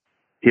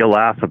 he'll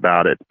laugh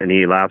about it, and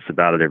he laughs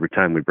about it every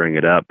time we bring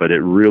it up, but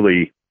it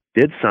really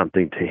did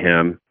something to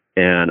him.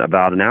 And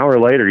about an hour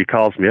later, he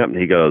calls me up and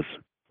he goes,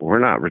 we're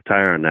not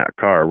retiring that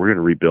car. We're going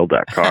to rebuild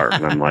that car.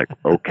 And I'm like,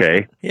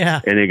 okay.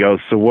 Yeah. And he goes,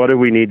 so what do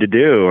we need to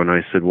do? And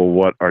I said, well,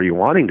 what are you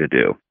wanting to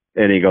do?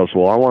 And he goes,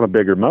 well, I want a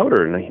bigger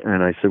motor.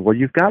 And I said, well,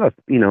 you've got a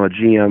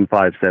GM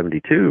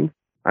 572.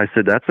 I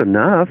said, that's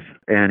enough.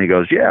 And he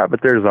goes, yeah,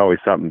 but there's always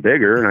something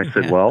bigger. And I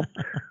said, well,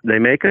 they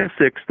make a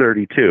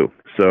 632.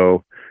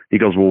 So he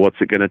goes, well, what's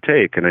it going to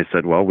take? And I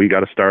said, well, we got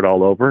to start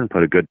all over and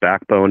put a good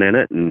backbone in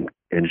it and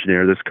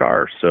engineer this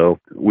car. So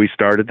we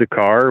started the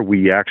car.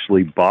 We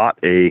actually bought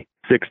a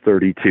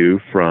 632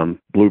 from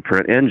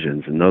Blueprint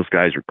Engines, and those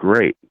guys are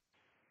great,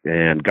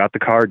 and got the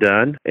car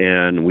done.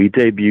 And we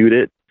debuted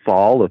it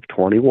fall of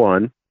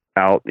 21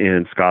 out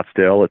in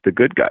Scottsdale at the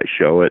Good Guys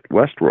show at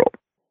Westworld.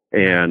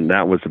 And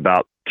that was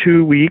about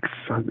 2 weeks,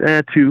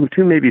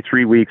 maybe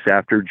 3 weeks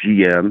after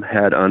GM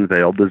had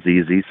unveiled the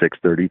ZZ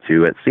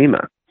 632 at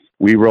SEMA.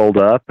 We rolled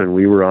up and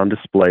we were on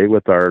display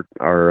with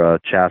our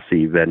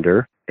chassis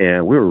vendor,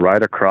 and we were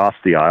right across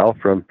the aisle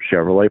from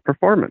Chevrolet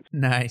Performance.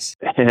 Nice.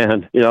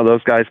 And,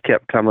 those guys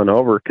kept coming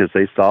over because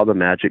they saw the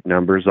magic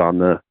numbers on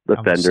the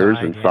fenders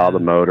and saw the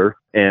motor,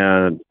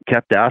 and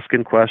kept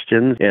asking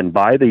questions. And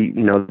by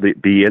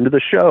the end of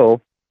the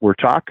show, we're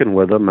talking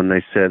with them, and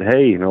they said,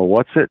 hey,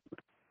 what's it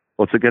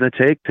going to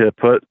take to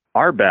put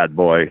our bad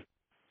boy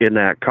in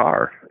that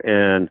car?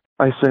 And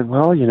I said,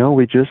 well,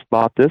 we just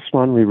bought this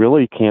one. We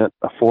really can't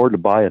afford to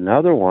buy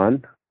another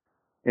one.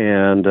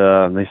 And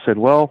they said,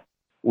 well,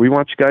 we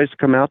want you guys to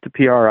come out to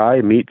PRI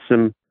and meet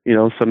some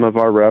of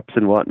our reps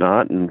and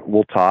whatnot, and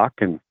we'll talk.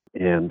 And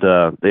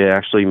they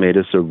actually made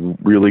us a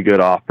really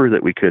good offer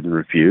that we couldn't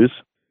refuse.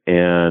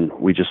 And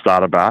we just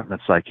thought about it, and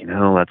it's like,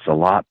 that's a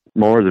lot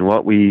more than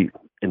what we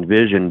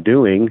envisioned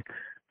doing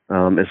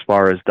as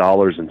far as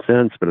dollars and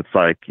cents. But it's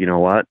like, you know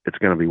what? It's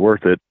going to be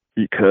worth it,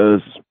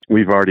 because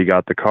we've already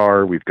got the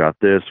car, we've got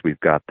this, we've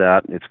got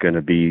that. It's going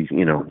to be,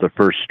 the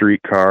first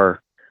street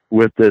car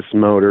with this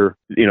motor.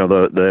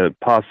 The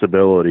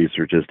possibilities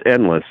are just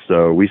endless.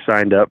 So we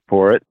signed up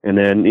for it. And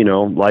then,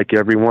 like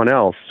everyone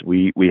else,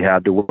 we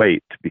had to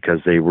wait, because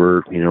they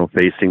were,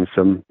 facing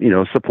some,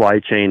 supply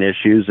chain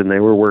issues, and they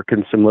were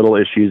working some little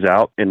issues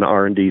out in the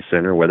R&D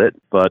center with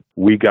it. But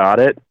we got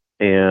it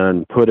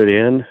and put it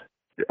in.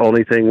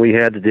 only thing we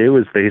had to do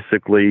was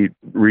basically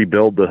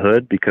rebuild the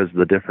hood because of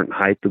the different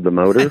height of the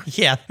motor.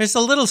 Yeah, there's a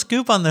little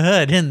scoop on the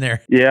hood, isn't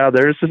there? Yeah,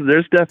 there's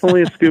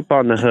definitely a scoop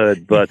on the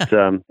hood, but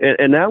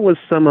and that was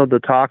some of the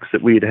talks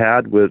that we'd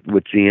had with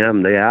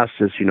GM. They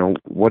asked us,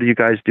 what are you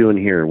guys doing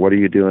here? What are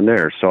you doing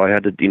there? So I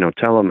had to,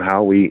 tell them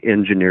how we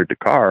engineered the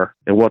car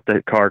and what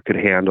that car could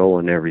handle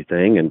and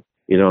everything. And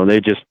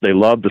they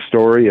loved the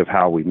story of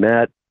how we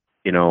met,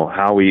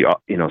 how we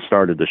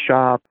started the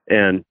shop,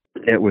 and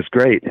it was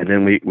great. And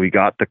then we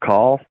got the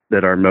call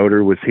that our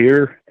motor was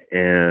here,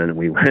 and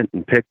we went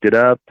and picked it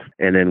up,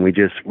 and then we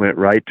just went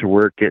right to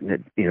work getting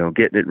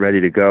it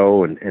ready to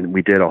go. And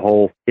we did a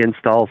whole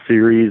install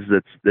series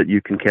that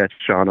you can catch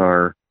on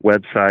our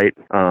website.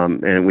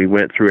 And we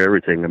went through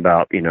everything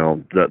about,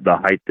 the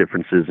height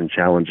differences and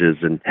challenges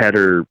and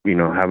header,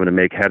 having to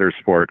make headers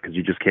for it because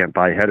you just can't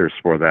buy headers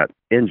for that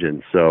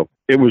engine. So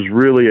it was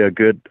really a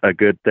good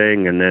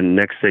thing. And then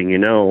next thing you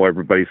know,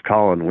 everybody's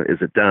calling, is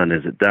it done?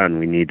 Is it done?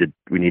 We need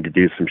to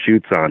do some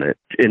shoots on it.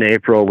 In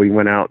April, we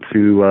went out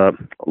to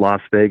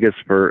Las Vegas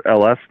for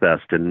LS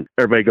Fest, and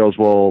everybody goes,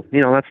 well,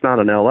 that's not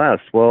an LS.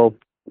 Well,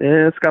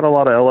 it's got a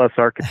lot of LS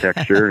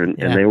architecture, and,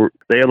 yeah. and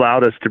they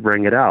allowed us to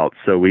bring it out.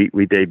 So we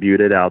debuted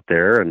it out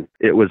there, and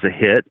it was a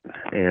hit.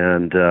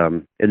 And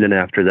then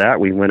after that,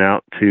 we went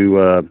out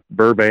to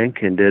Burbank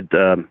and did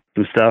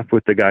some stuff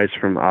with the guys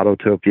from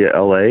Autotopia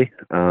LA.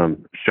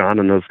 Sean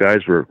and those guys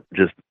were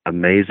just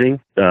amazing.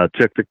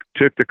 Took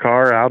the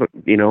car out,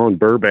 in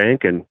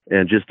Burbank and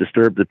just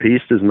disturbed the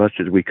piste as much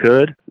as we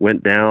could.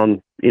 Went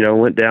down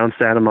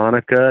Santa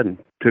Monica and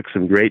took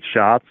some great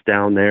shots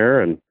down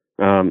there. And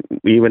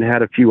we even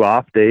had a few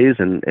off days,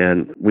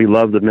 and we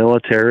love the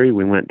military.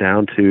 We went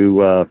down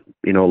to,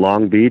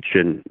 Long Beach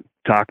and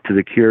talked to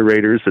the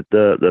curators at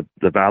the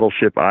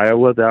Battleship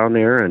Iowa down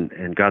there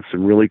and got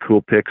some really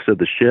cool pics of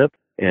the ship.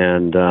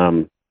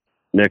 And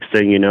next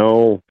thing you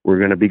know, we're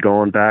going to be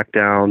going back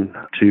down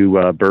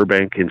to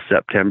Burbank in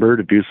September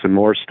to do some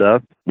more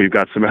stuff. We've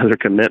got some other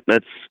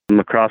commitments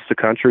across the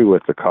country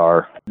with the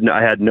car.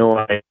 I had no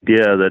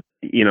idea that,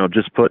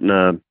 just putting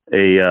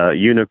a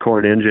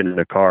unicorn engine in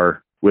a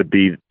car would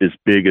be as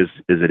big as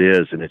it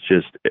is. And it's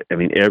just,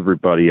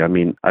 everybody,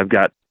 I've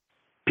got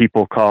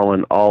people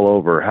calling all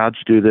over. How'd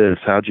you do this?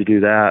 How'd you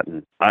do that?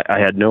 And I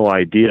had no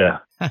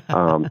idea.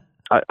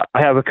 I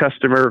have a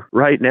customer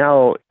right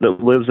now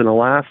that lives in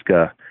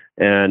Alaska,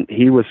 and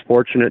he was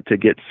fortunate to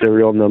get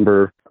serial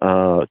number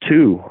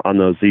 2 on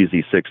those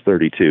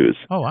ZZ632s.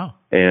 Oh, wow.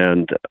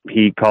 And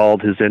he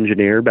called his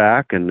engineer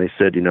back, and they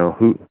said,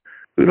 who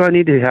do I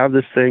need to have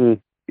this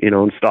thing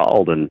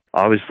installed? And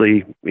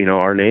obviously,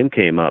 our name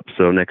came up.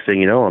 So next thing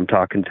you know, I'm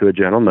talking to a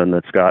gentleman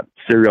that's got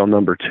serial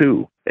number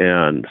 2.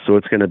 And so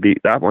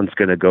that one's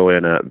going to go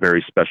in a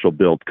very special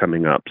build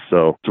coming up.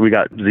 So we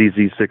got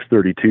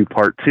ZZ632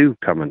 Part 2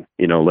 coming,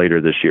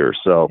 later this year.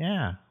 So,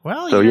 yeah.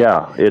 Well,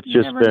 it's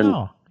just been...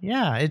 know.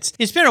 Yeah,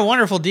 it's been a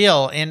wonderful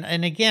deal.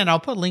 And again,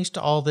 I'll put links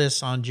to all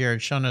this on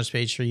Jared's show notes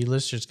page so you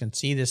listeners can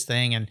see this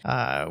thing. And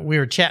we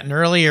were chatting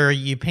earlier,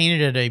 you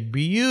painted it a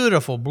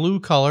beautiful blue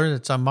color.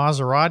 It's a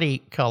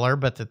Maserati color,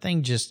 but the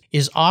thing just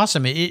is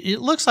awesome. It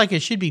looks like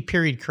it should be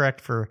period correct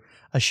for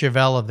a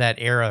Chevelle of that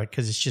era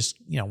because it's just,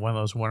 one of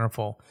those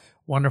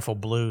wonderful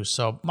blues.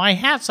 So my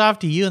hat's off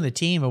to you and the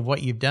team of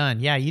what you've done.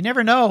 Yeah, you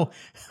never know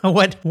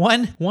what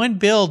one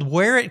build,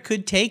 where it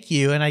could take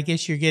you. And I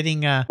guess you're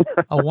getting a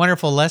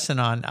wonderful lesson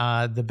on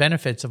the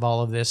benefits of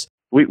all of this.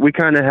 We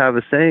kind of have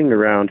a saying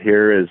around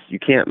here is you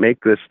can't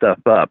make this stuff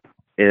up.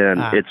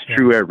 And it's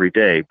true every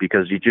day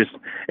because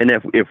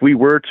if we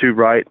were to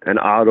write an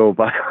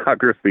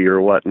autobiography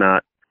or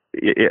whatnot,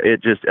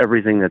 it just,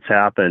 everything that's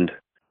happened,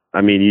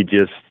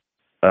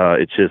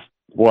 it's just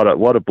what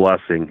a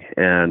blessing.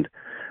 And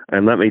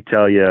let me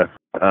tell you,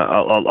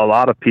 a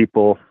lot of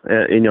people,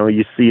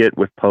 you see it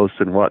with posts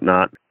and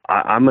whatnot.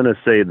 I'm going to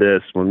say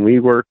this, when we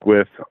work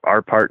with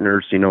our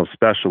partners,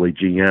 especially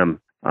GM,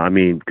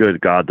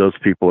 good God, those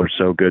people are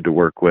so good to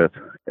work with.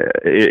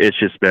 It's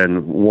just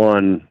been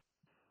one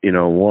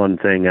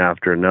thing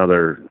after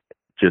another,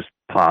 just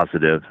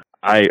positive.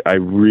 I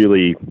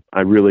really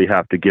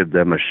have to give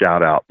them a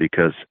shout out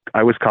because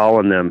I was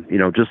calling them,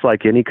 just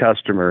like any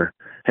customer.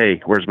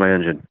 Hey, where's my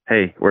engine?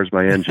 Hey, where's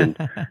my engine?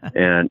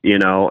 And,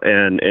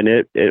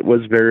 it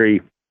was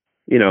very,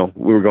 we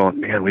were going,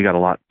 man, we got a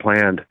lot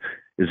planned.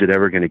 Is it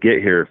ever going to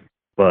get here?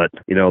 But,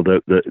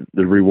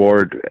 the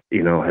reward,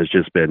 has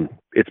just been,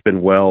 it's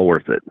been well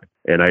worth it.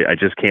 And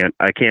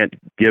I can't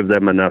give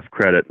them enough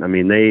credit.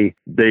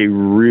 They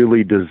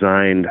really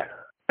designed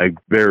a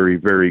very,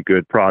 very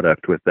good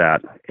product with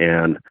that.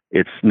 And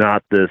it's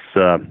not this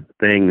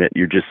thing that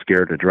you're just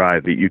scared to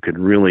drive. You could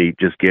really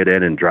just get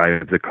in and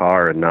drive the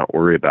car and not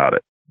worry about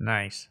it.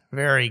 Nice.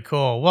 Very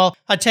cool. Well,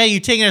 I'll tell you,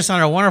 taking us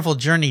on a wonderful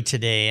journey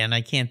today, and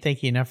I can't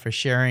thank you enough for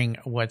sharing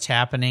what's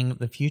happening.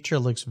 The future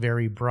looks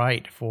very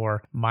bright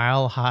for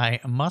mile-high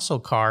muscle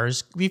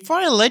cars. Before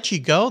I let you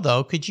go,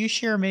 though, could you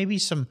share maybe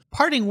some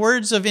parting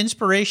words of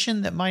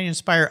inspiration that might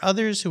inspire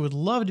others who would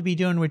love to be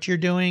doing what you're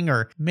doing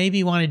or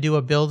maybe want to do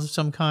a build of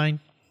some kind?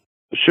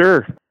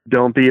 Sure.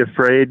 don't be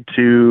afraid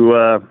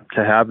to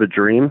have a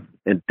dream,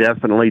 and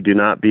definitely do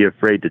not be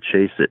afraid to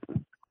chase it,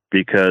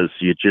 because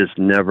you just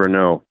never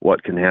know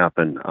what can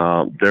happen.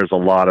 There's a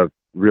lot of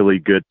really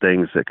good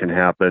things that can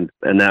happen.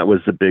 And that was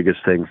the biggest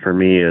thing for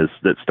me is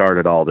that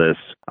started all this.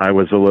 I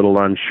was a little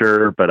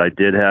unsure, but I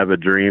did have a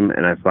dream,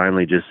 and I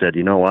finally just said,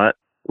 you know what,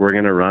 we're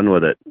going to run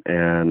with it.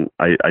 And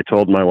I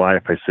told my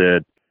wife, I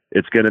said,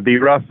 it's going to be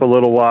rough a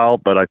little while,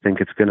 but I think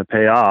it's going to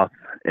pay off.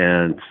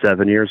 And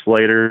 7 years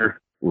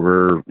later,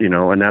 we're,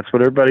 and that's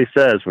what everybody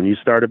says. When you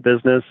start a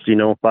business,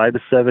 5 to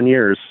 7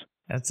 years.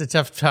 That's a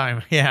tough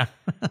time. Yeah.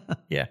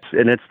 Yeah.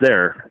 And it's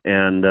there.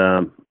 And,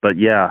 but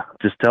yeah,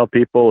 just tell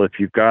people if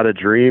you've got a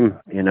dream,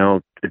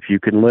 if you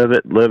can live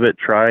it,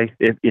 try.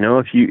 If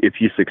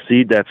you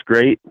succeed, that's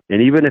great.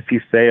 And even if you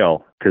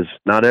fail, because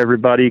not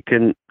everybody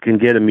can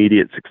get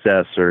immediate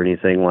success or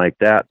anything like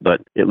that.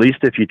 But at least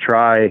if you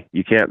try,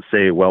 you can't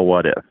say, well,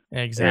 what if?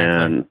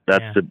 Exactly. And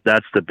that's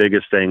the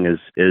biggest thing is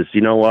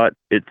you know what?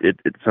 It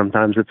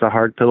sometimes it's a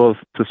hard pill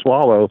to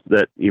swallow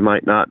that you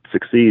might not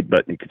succeed,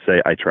 but you could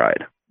say, I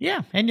tried.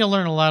 Yeah, and you'll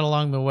learn a lot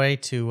along the way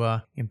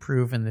to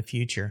improve in the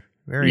future.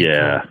 Very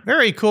cool.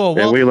 Very cool.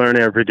 Well, and we learn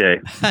every day.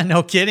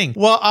 No kidding.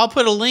 Well, I'll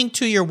put a link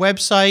to your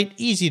website,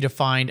 easy to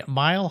find,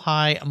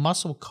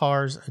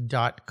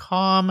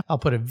 milehighmusclecars.com. I'll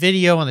put a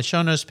video on the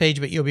show notes page,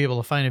 but you'll be able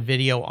to find a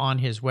video on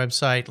his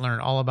website,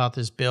 learn all about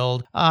this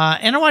build.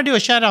 And I want to do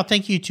a shout out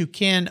thank you to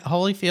Ken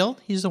Holyfield.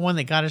 He's the one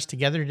that got us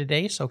together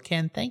today. So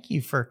Ken, thank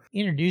you for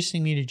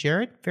introducing me to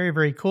Jared. Very,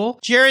 very cool.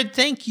 Jared,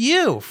 thank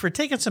you for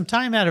taking some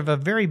time out of a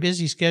very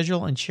busy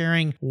schedule and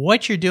sharing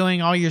what you're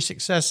doing, all your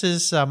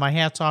successes. My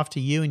hat's off to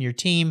you and your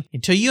team.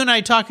 Until you and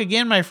I talk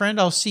again, my friend,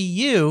 I'll see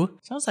you.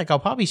 Sounds like I'll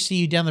probably see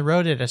you down the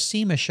road at a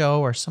SEMA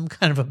show or some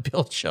kind of a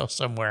build show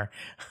somewhere.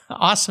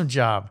 Awesome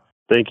job.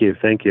 Thank you.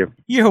 Thank you.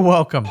 You're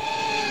welcome.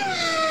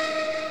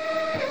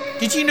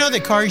 Did you know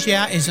that Cars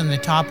Yeah is in the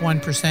top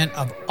 1%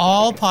 of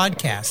all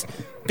podcasts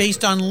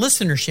based on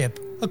listenership,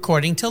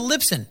 according to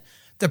Libsyn,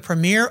 the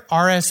premier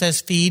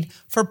RSS feed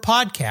for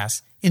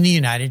podcasts in the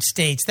United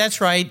States? That's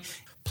right.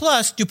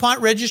 Plus,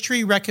 DuPont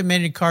Registry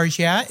recommended Cars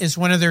Yeah is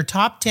one of their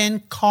top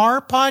 10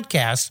 car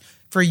podcasts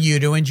for you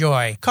to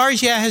enjoy.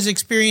 Cars Yeah has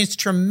experienced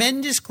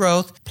tremendous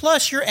growth,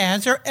 plus your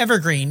ads are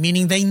evergreen,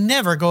 meaning they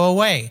never go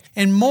away.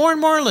 And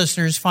more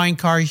listeners find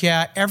Cars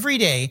Yeah every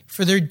day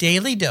for their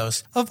daily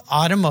dose of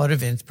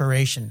automotive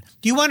inspiration.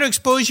 Do you want to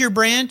expose your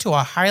brand to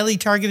a highly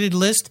targeted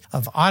list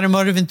of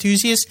automotive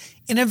enthusiasts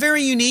in a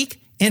very unique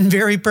and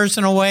very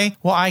personal way?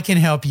 Well, I can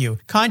help you.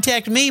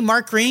 Contact me,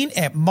 Mark Green,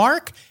 at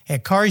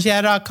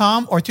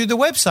mark@carsyeah.com or through the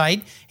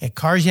website at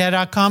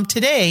carsyeah.com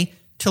today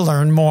to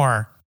learn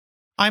more.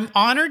 I'm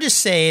honored to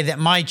say that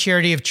my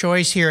charity of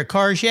choice here at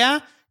Cars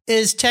Yeah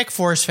is Tech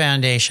Force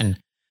Foundation.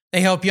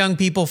 They help young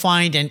people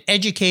find an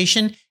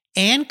education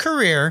and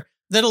career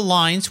that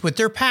aligns with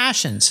their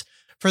passions.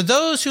 For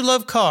those who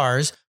love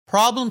cars,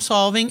 problem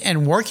solving,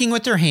 and working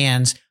with their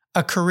hands,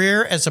 a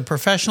career as a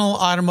professional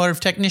automotive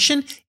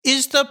technician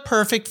is the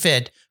perfect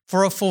fit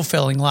for a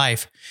fulfilling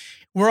life.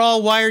 We're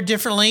all wired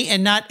differently,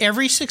 and not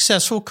every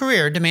successful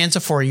career demands a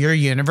 4-year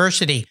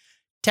university.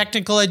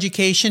 Technical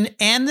education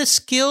and the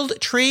skilled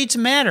trades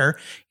matter,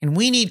 and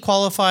we need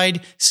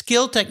qualified,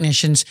 skilled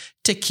technicians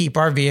to keep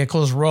our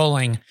vehicles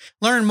rolling.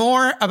 Learn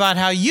more about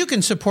how you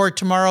can support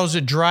tomorrow's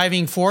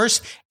driving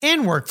force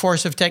and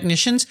workforce of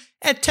technicians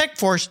at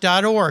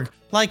techforce.org,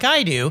 like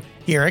I do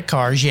here at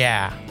Cars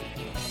Yeah.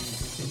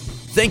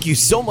 Thank you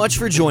so much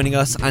for joining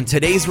us on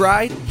today's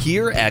ride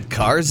here at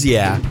Cars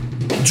Yeah.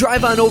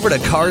 Drive on over to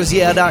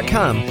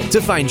carsyeah.com to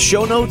find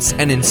show notes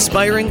and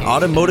inspiring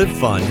automotive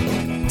fun.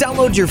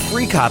 Download your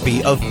free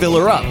copy of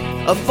Filler Up,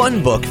 a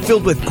fun book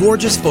filled with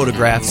gorgeous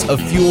photographs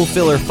of fuel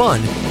filler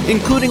fun,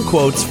 including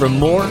quotes from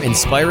more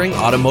inspiring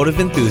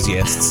automotive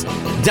enthusiasts.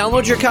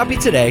 Download your copy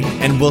today,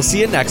 and we'll see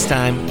you next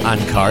time on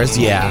Cars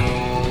Yeah.